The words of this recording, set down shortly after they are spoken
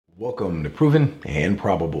Welcome to Proven and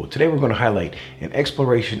Probable. Today we're going to highlight an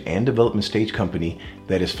exploration and development stage company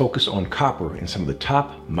that is focused on copper in some of the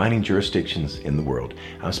top mining jurisdictions in the world.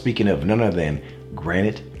 I'm speaking of none other than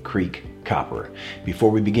Granite Creek Copper.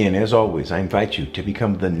 Before we begin, as always, I invite you to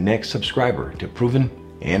become the next subscriber to Proven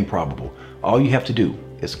and Probable. All you have to do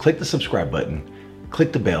is click the subscribe button,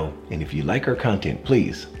 click the bell, and if you like our content,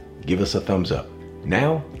 please give us a thumbs up.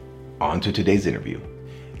 Now, on to today's interview.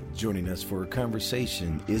 Joining us for a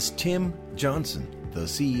conversation is Tim Johnson, the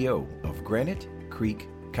CEO of Granite Creek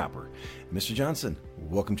Copper. Mr. Johnson,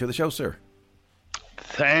 welcome to the show, sir.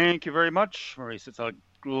 Thank you very much, Maurice. It's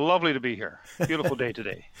lovely to be here. Beautiful day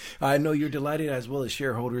today. I know you're delighted, as well as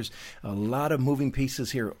shareholders. A lot of moving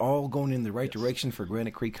pieces here, all going in the right direction for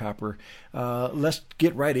Granite Creek Copper. Let's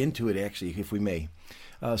get right into it, actually, if we may.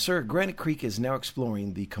 Sir, Granite Creek is now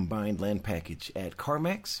exploring the combined land package at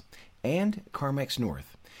CarMax and CarMax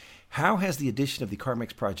North. How has the addition of the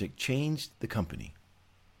CarMax project changed the company?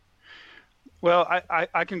 Well,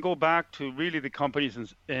 I can go back to really the company's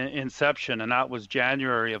inception, and that was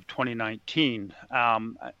January of 2019.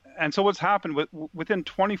 And so what's happened within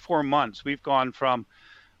 24 months, we've gone from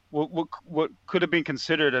what could have been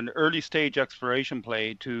considered an early stage exploration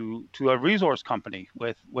play to a resource company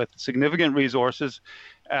with significant resources.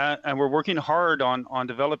 And we're working hard on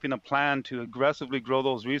developing a plan to aggressively grow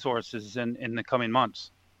those resources in the coming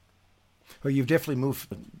months. Well, you've definitely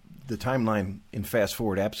moved the timeline in fast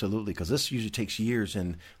forward, absolutely, because this usually takes years,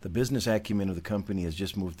 and the business acumen of the company has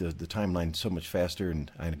just moved the timeline so much faster. And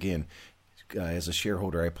again, as a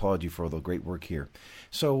shareholder, I applaud you for all the great work here.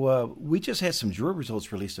 So we just had some drill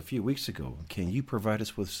results released a few weeks ago. Can you provide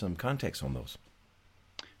us with some context on those?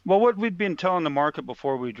 Well, what we'd been telling the market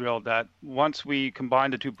before we drilled, that once we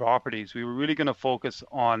combined the two properties, we were really going to focus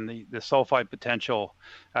on the sulfide potential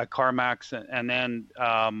at CarMax, and then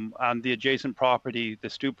on the adjacent property, the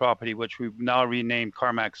Stu property, which we've now renamed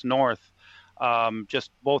CarMax North, just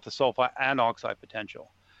both the sulfide and oxide potential.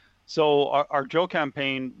 So our drill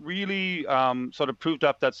campaign really sort of proved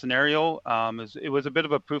up that scenario. It was a bit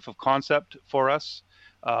of a proof of concept for us.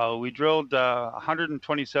 We drilled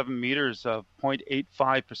 127 meters of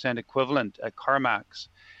 0.85% equivalent at CarMax,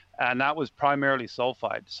 and that was primarily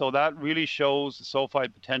sulfide. So that really shows the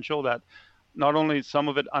sulfide potential, that not only some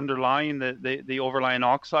of it underlying the overlying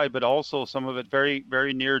oxide, but also some of it very,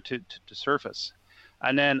 very near to surface.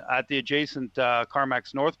 And then at the adjacent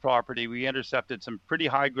CarMax North property, we intercepted some pretty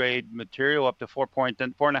high-grade material, up to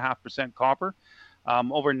 4.5% copper,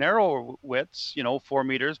 over narrower widths, 4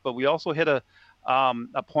 meters, but we also hit a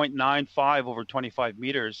 0.95 over 25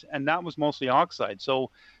 meters, and that was mostly oxide. So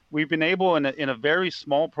we've been able in a very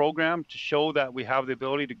small program to show that we have the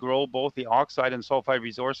ability to grow both the oxide and sulfide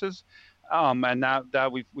resources, and now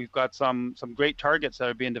that we've got some great targets that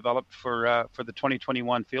are being developed for the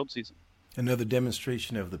 2021 field season. Another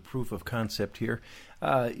demonstration of the proof of concept here.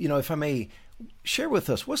 If I may, share with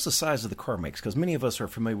us, what's the size of the CarMax? Because many of us are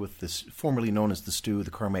familiar with this, formerly known as the Stu,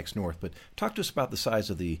 the CarMax North, but talk to us about the size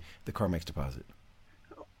of the CarMax deposit.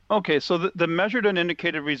 Okay, so the measured and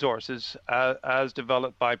indicated resources as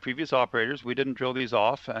developed by previous operators, we didn't drill these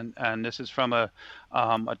off, and this is from a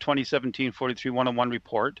 2017 43-101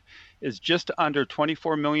 report, is just under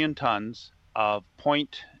 24 million tons of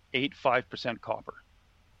 0.85% copper.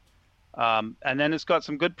 And then it's got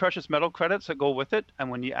some good precious metal credits that go with it.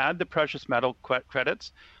 And when you add the precious metal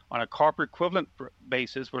credits on a copper equivalent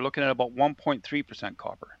basis, we're looking at about 1.3%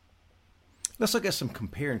 copper. Let's look at some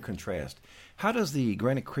compare and contrast. How does the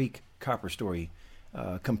Granite Creek copper story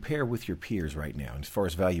compare with your peers right now as far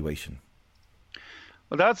as valuation?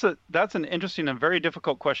 Well, that's an interesting and very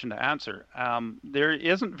difficult question to answer. There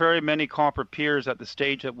isn't very many copper peers at the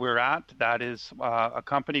stage that we're at. That is a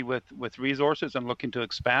company with resources and looking to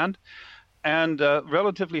expand, and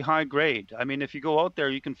relatively high grade. I mean, if you go out there,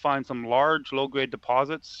 you can find some large low grade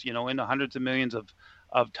deposits, in the hundreds of millions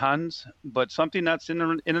of tons. But something that's in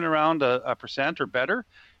and around a percent or better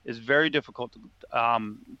is very difficult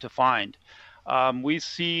to find. We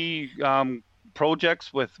see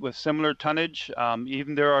projects with similar tonnage,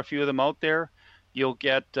 even there are a few of them out there. You'll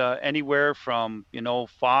get anywhere from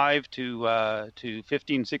 5 to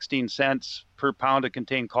 15, 16 cents per pound of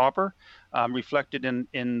contained copper, reflected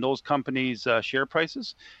in those companies' share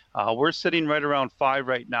prices. We're sitting right around 5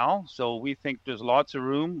 right now, so we think there's lots of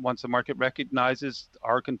room once the market recognizes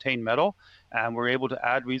our contained metal and we're able to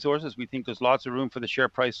add resources. We think there's lots of room for the share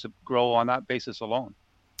price to grow on that basis alone.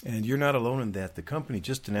 And you're not alone in that. The company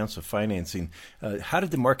just announced a financing. How did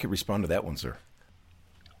the market respond to that one, sir?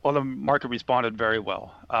 Well, the market responded very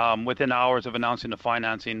well. Within hours of announcing the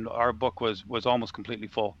financing, our book was almost completely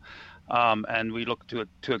full. and we look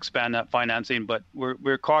to expand that financing. But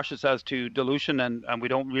we're cautious as to dilution, and we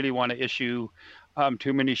don't really want to issue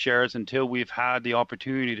too many shares until we've had the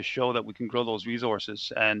opportunity to show that we can grow those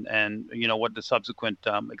resources and what the subsequent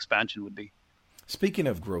expansion would be. Speaking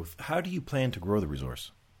of growth, how do you plan to grow the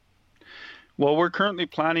resource? Well, we're currently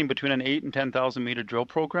planning between an 8 and 10,000 meter drill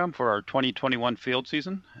program for our 2021 field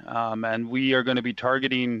season, and we are going to be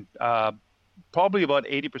targeting probably about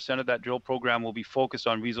 80% of that drill program will be focused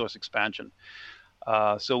on resource expansion.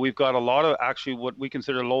 So we've got a lot of actually what we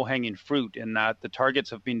consider low-hanging fruit in that the targets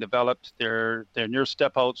have been developed. They're near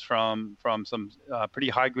step-outs from some pretty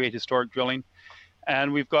high-grade historic drilling.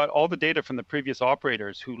 And we've got all the data from the previous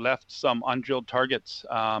operators who left some undrilled targets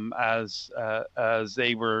as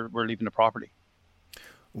they were leaving the property.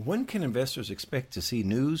 When can investors expect to see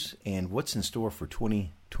news, and what's in store for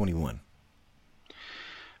 2021?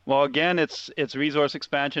 Well, again, it's resource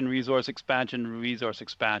expansion, resource expansion, resource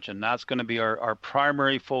expansion. That's going to be our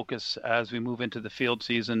primary focus as we move into the field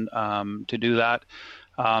season to do that.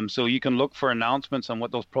 So you can look for announcements on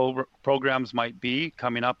what those programs might be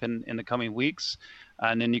coming up in the coming weeks.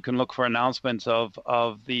 And then you can look for announcements of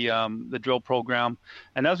the drill program.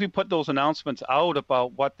 And as we put those announcements out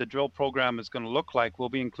about what the drill program is going to look like, we'll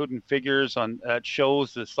be including figures that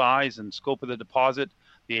shows the size and scope of the deposit,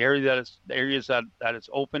 the areas that it's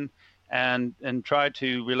open, and try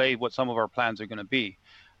to relay what some of our plans are going to be.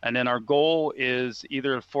 And then our goal is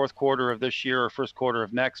either fourth quarter of this year or first quarter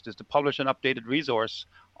of next is to publish an updated resource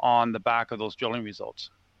on the back of those drilling results.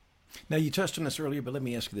 Now, you touched on this earlier, but let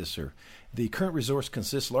me ask you this, sir. The current resource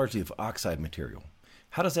consists largely of oxide material.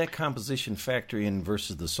 How does that composition factor in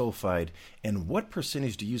versus the sulfide, and what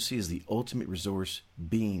percentage do you see as the ultimate resource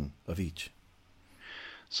being of each?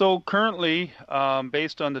 So currently,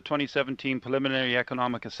 based on the 2017 preliminary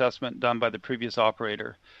economic assessment done by the previous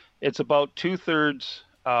operator, it's about 2/3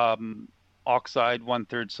 oxide,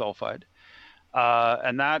 1/3 sulfide.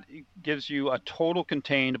 And that gives you a total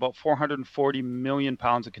contained about 440 million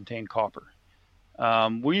pounds of contained copper.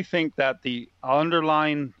 We think that the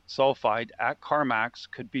underlying sulfide at CarMax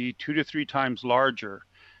could be 2 to 3 times larger,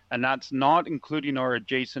 and that's not including our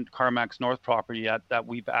adjacent CarMax North property that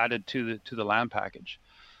we've added to the land package.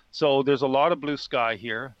 So there's a lot of blue sky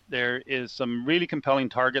here. There is some really compelling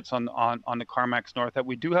targets on the CarMax North that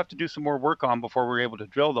we do have to do some more work on before we're able to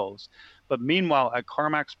drill those. But meanwhile, at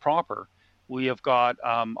CarMax proper, we have got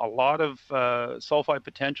a lot of sulfide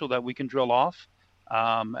potential that we can drill off.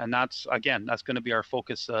 And that's going to be our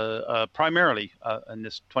focus primarily in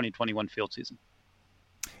this 2021 field season.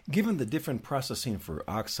 Given the different processing for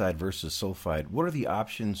oxide versus sulfide, what are the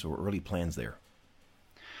options or early plans there?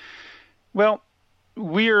 Well,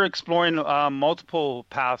 we are exploring multiple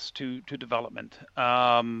paths to development.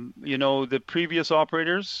 The previous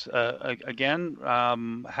operators,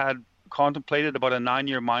 had contemplated about a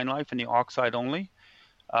 9-year mine life in the oxide only.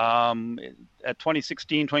 At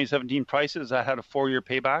 2016, 2017 prices, that had a 4-year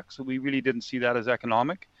payback, so we really didn't see that as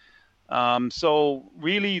economic. So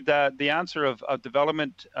really the answer of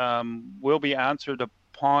development will be answered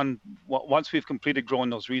upon once we've completed growing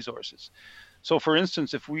those resources. So, for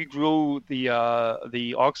instance, if we grew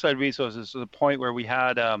the oxide resources to the point where we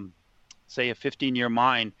had, say, a 15-year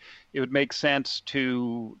mine, it would make sense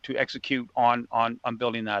to execute on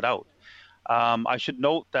building that out. I should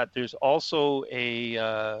note that there's also a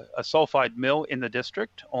sulfide mill in the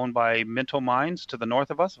district owned by Minto Mines to the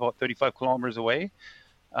north of us, about 35 kilometers away.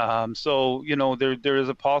 So, there is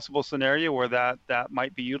a possible scenario where that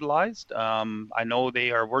might be utilized. I know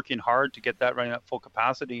they are working hard to get that running at full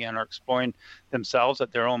capacity and are exploring themselves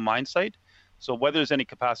at their own mine site. So whether there's any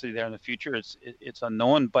capacity there in the future, it's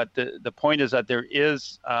unknown. But the point is that there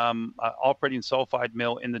is an operating sulfide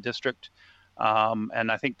mill in the district. And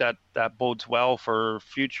I think that bodes well for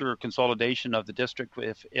future consolidation of the district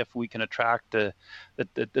if we can attract the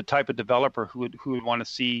type of developer who would want to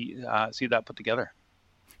see that put together.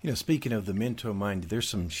 Speaking of the Minto mine, there's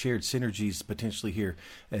some shared synergies potentially here,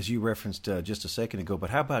 as you referenced just a second ago. But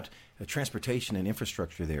how about transportation and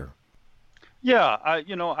infrastructure there? Yeah,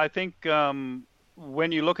 I think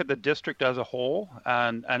when you look at the district as a whole,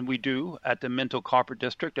 and we do at the Minto Copper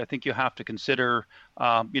District, I think you have to consider,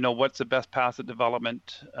 what's the best path of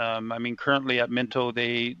development. Currently at Minto,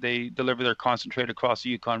 they deliver their concentrate across the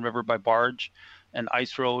Yukon River by barge and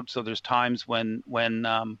ice road. So there's times when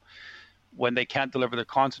they can't deliver their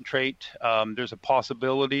concentrate, there's a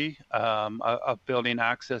possibility of building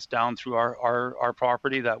access down through our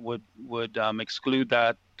property that would exclude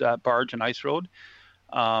that barge and ice road.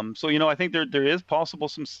 So, I think there is possible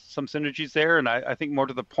some synergies there, and I think more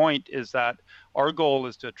to the point is that our goal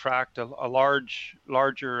is to attract a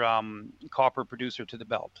larger copper producer to the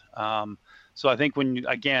belt. So I think when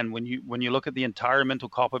you look at the entire Minto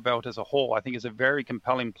Copper Belt as a whole, I think it's a very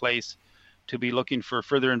compelling place to be looking for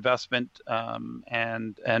further investment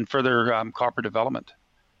and further copper development.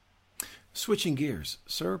 Switching gears,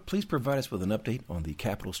 sir, please provide us with an update on the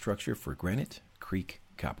capital structure for Granite Creek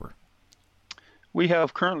Copper. We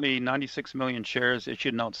have currently 96 million shares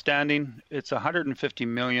issued and outstanding. It's 150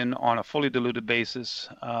 million on a fully diluted basis.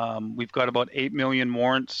 We've got about 8 million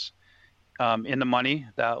warrants in the money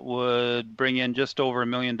that would bring in just over $1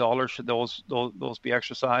 million should those be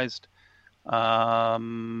exercised.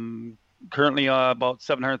 Currently about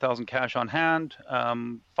 700,000 cash on hand.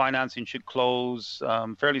 Financing should close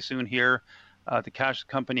fairly soon here to cash the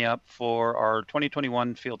company up for our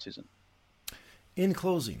 2021 field season. In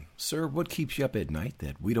closing, sir, what keeps you up at night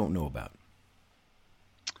that we don't know about?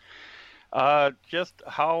 Just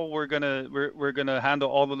how we're gonna handle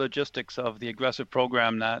all the logistics of the aggressive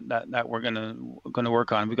program that we're gonna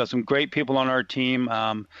work on. We've got some great people on our team.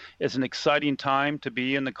 It's an exciting time to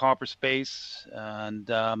be in the copper space, and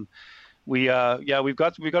we've got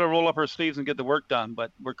to roll up our sleeves and get the work done.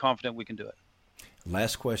 But we're confident we can do it.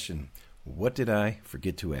 Last question: what did I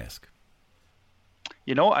forget to ask?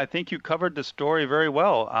 I think you covered the story very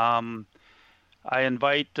well. I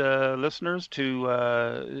invite listeners to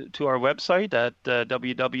our website at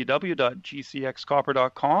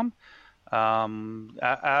www.gcxcopper.com.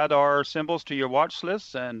 Add our symbols to your watch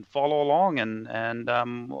list and follow along, and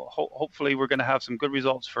hopefully we're going to have some good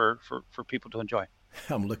results for people to enjoy.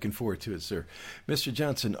 I'm looking forward to it, sir. Mr.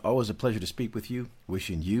 Johnson, always a pleasure to speak with you.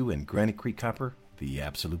 Wishing you and Granite Creek Copper the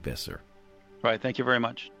absolute best, sir. Right. Thank you very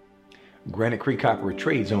much. Granite Creek Copper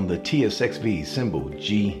trades on the TSXV symbol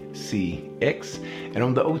GCX and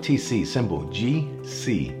on the OTC symbol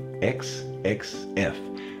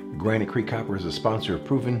GCXXF. Granite Creek Copper is a sponsor of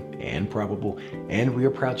Proven and Probable, and we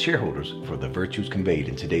are proud shareholders for the virtues conveyed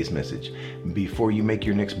in today's message. Before you make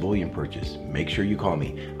your next bullion purchase, make sure you call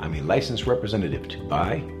me. I'm a licensed representative to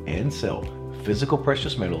buy and sell physical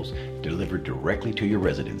precious metals delivered directly to your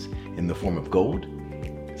residence in the form of gold,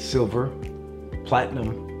 silver,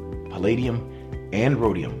 platinum, palladium, and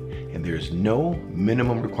rhodium, and there is no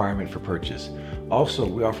minimum requirement for purchase. Also,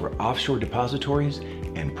 we offer offshore depositories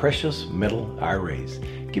and precious metal IRAs.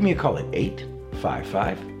 Give me a call at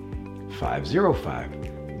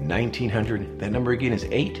 855-505-1900. That number again is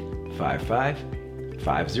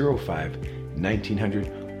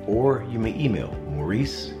 855-505-1900, or you may email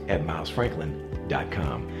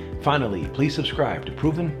maurice@milesfranklin.com. Finally, please subscribe to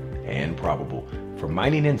Proven and Probable for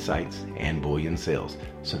mining insights and bullion sales.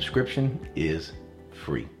 Subscription is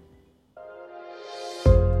free.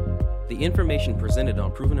 The information presented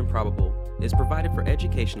on Proven and Probable is provided for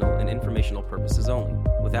educational and informational purposes only,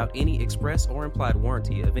 without any express or implied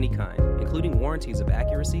warranty of any kind, including warranties of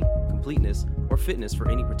accuracy, completeness, or fitness for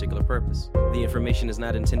any particular purpose. The information is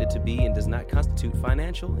not intended to be and does not constitute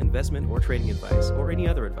financial, investment, or trading advice, or any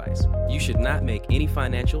other advice. You should not make any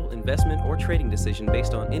financial, investment, or trading decision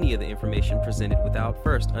based on any of the information presented without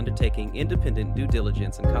first undertaking independent due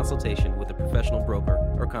diligence and consultation with a professional broker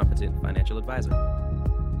or competent financial advisor.